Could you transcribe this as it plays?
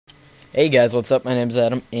Hey guys, what's up? My name's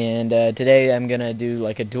Adam, and today I'm gonna do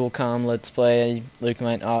like a dual com let's play. Luke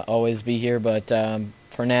might not always be here, but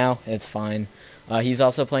for now, it's fine. He's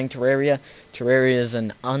also playing Terraria. Terraria is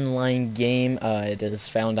an online game. It is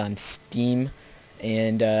found on Steam,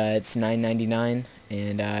 and it's $9.99.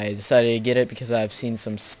 And I decided to get it because I've seen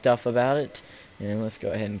some stuff about it. And let's go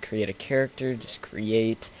ahead and create a character. Just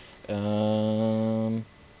create GSG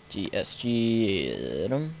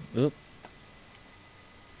Adam. Oop.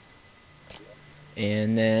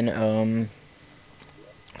 And then,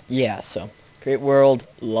 yeah, so, create world,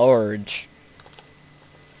 large.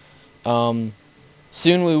 Soon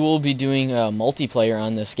we will be doing multiplayer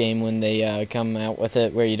on this game when they come out with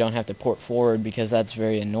it, where you don't have to port forward, because that's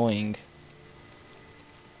very annoying.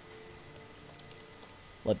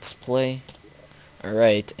 Let's play.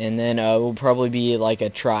 Alright, and then will probably be like a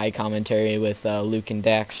try commentary with Luke and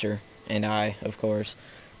Daxter, and I, of course.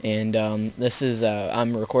 And this is,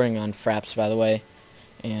 I'm recording on Fraps, by the way.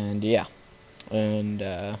 And yeah. And,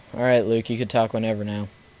 alright, Luke, you could talk whenever now.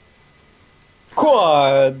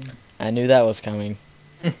 Quad! I knew that was coming.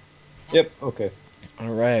 Yep, okay.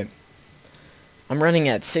 Alright. I'm running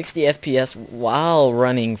at 60 FPS while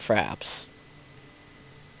running Fraps.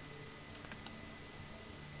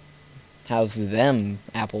 How's them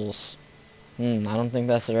apples? I don't think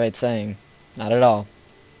that's the right saying. Not at all.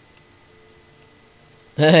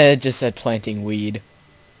 It just said planting weed.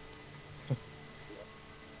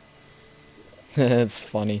 It's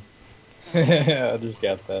funny. I just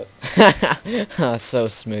got that. So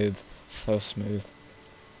smooth. So smooth.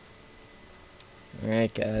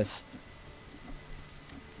 Alright, guys.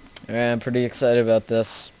 Alright, I'm pretty excited about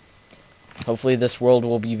this. Hopefully this world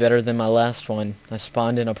will be better than my last one. I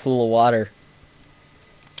spawned in a pool of water.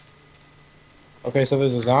 Okay, so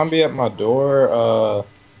there's a zombie at my door.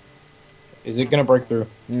 Is it gonna break through?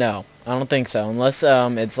 No, I don't think so. Unless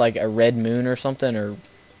it's like a red moon or something, or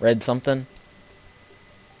red something.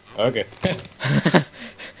 Okay.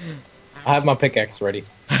 I have my pickaxe ready.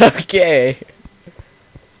 Okay.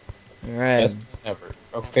 Alright. Best ever.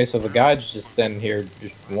 Okay, so the guy's just standing here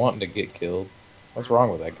just wanting to get killed. What's wrong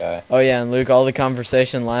with that guy? Oh yeah, and Luke, all the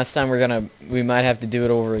conversation last time, we might have to do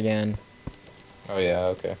it over again. Oh yeah,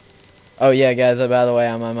 okay. Oh yeah, guys, by the way,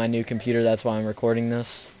 I'm on my new computer, that's why I'm recording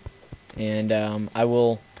this. And I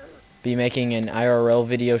will be making an IRL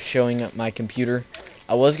video showing up my computer.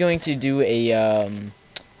 I was going to do a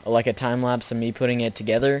like a time lapse of me putting it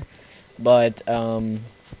together, but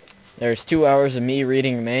there's 2 hours of me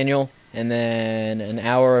reading a manual and then an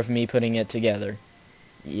hour of me putting it together.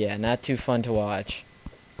 Yeah, not too fun to watch.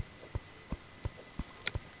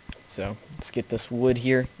 So, let's get this wood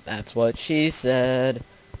here. That's what she said.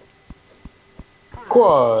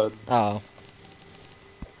 Quad! Oh.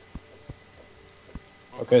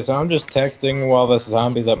 Okay, so I'm just texting while this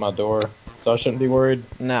zombie's at my door, so I shouldn't be worried?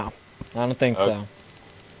 No, I don't think Okay. so.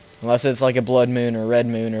 Unless it's like a blood moon or red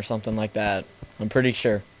moon or something like that. I'm pretty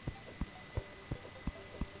sure.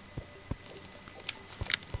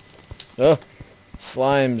 Ugh.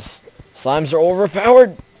 Slimes. Slimes are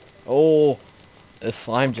overpowered! Oh. This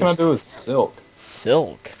slime What can I just... do with silk?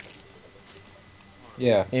 Silk.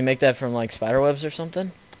 Yeah. Can you make that from like spider webs or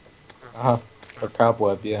something? Uh-huh. Or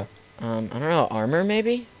cobweb, yeah. I don't know. Armor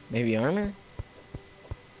maybe? Maybe armor?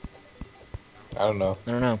 I don't know.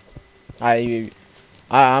 I don't know.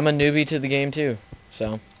 I'm a newbie to the game too,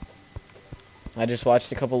 so I just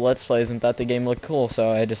watched a couple Let's Plays and thought the game looked cool, so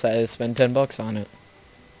I decided to spend $10 on it.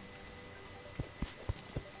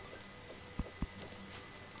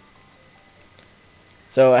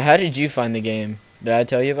 So how did you find the game? Did I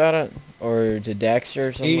tell you about it, or did Daxter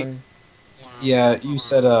or someone? Yeah, you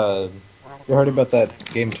said, you heard about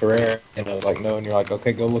that game Terraria, and I was like, no, and you're like,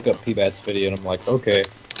 okay, go look up P-Bat's video, and I'm like, okay.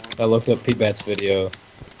 I looked up P-Bat's video,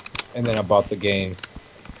 and then I bought the game.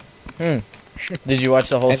 Did you watch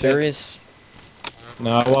the whole series?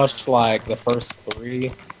 No, I watched, like, the first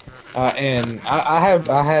 3, and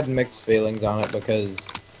I had mixed feelings on it,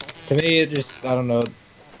 because, to me, it just, I don't know,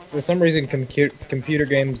 for some reason, computer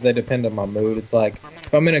games, they depend on my mood. It's like,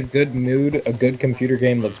 if I'm in a good mood, a good computer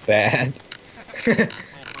game looks bad.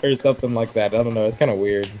 Or something like that. I don't know. It's kind of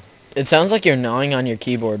weird. It sounds like you're gnawing on your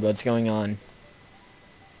keyboard. What's going on?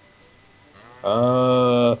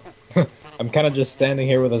 I'm kind of just standing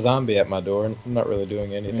here with a zombie at my door, and I'm not really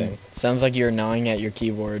doing anything. Sounds like you're gnawing at your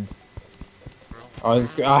keyboard. I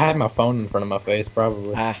had my phone in front of my face,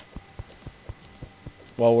 probably. Ah.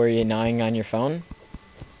 Well, were you gnawing on your phone?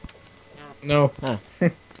 No. Huh. Ooh,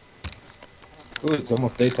 it's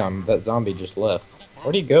almost daytime. That zombie just left.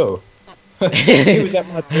 Where'd he go? He was at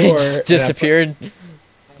my door. He just disappeared.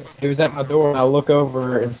 He was at my door, and I look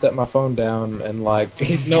over and set my phone down, and like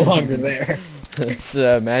he's no longer there. It's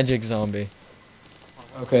a magic zombie.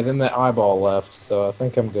 Okay, then that eyeball left, so I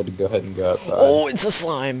think I'm good to go ahead and go outside. Oh, it's a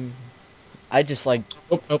slime. I just like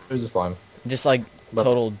Oh, nope, there's a slime. But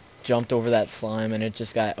total jumped over that slime and it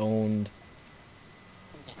just got owned.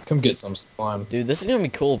 come get some slime. Dude, this is gonna be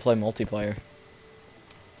cool to play multiplayer.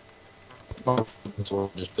 That's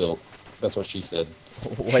what I just built. That's what she said.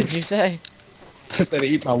 What'd you say? I said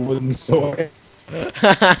eat my wooden sword.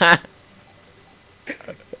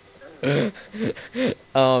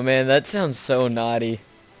 Oh man, that sounds so naughty.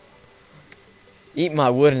 Eat my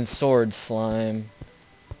wooden sword, slime.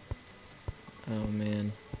 Oh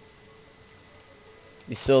man.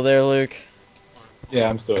 You still there, Luke? Yeah,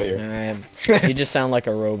 I'm still here. Alright. You just sound like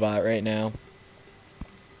a robot right now.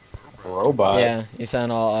 Robot? Yeah, you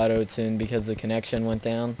sound all auto-tuned because the connection went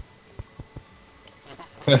down.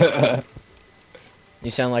 You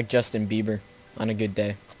sound like Justin Bieber on a good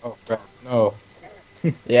day. Oh crap, no.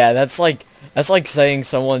 Yeah, that's like saying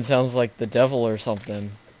someone sounds like the devil or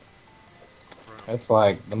something. That's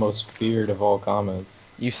like the most feared of all comments.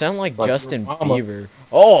 You sound like Like Justin your mama. Bieber.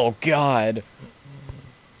 Oh god.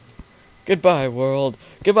 Goodbye, world.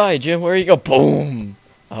 Goodbye, Jim. Where you go? Boom.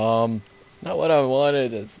 Not what I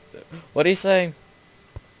wanted. What do you say?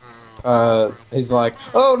 He's like,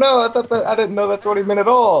 oh no, I didn't know that's what he meant at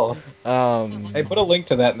all. Um. Hey, put a link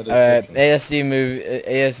to that in the description. ASD movie.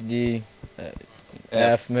 ASD.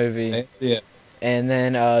 F movie. Yeah. And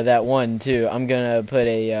then that one too. I'm gonna put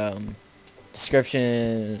a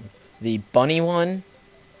description. The bunny one.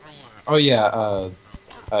 Oh yeah.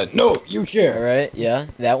 No, you share. Alright, yeah,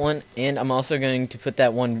 that one. And I'm also going to put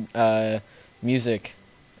that one music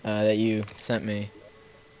that you sent me.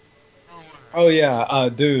 Oh yeah,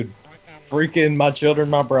 dude. Freaking My Children,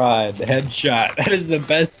 My Bride. Headshot. That is the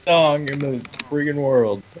best song in the freaking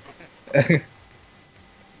world.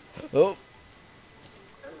 Oh.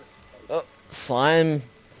 Oh, slime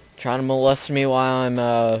trying to molest me while I'm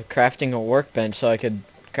crafting a workbench so I could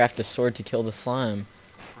craft a sword to kill the slime.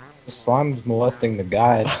 The slime's molesting the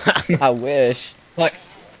guide. I wish. Like,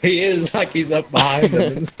 he is, like he's up behind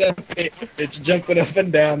him and stuff. It's jumping up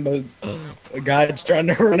and down. The guide's trying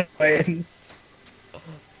to run away. And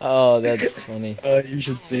Oh, that's funny. you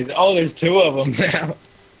should see. Oh, there's two of them now.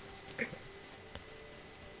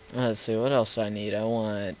 Let's see, what else do I need? I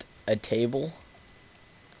want a table.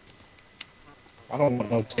 I don't want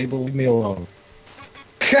no table. Leave me alone.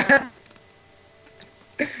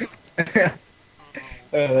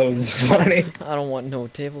 That was funny. I don't want no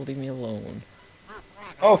table, leave me alone.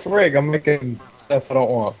 Oh, frig, I'm making stuff I don't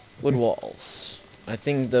want. Wood walls. I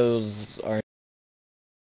think those are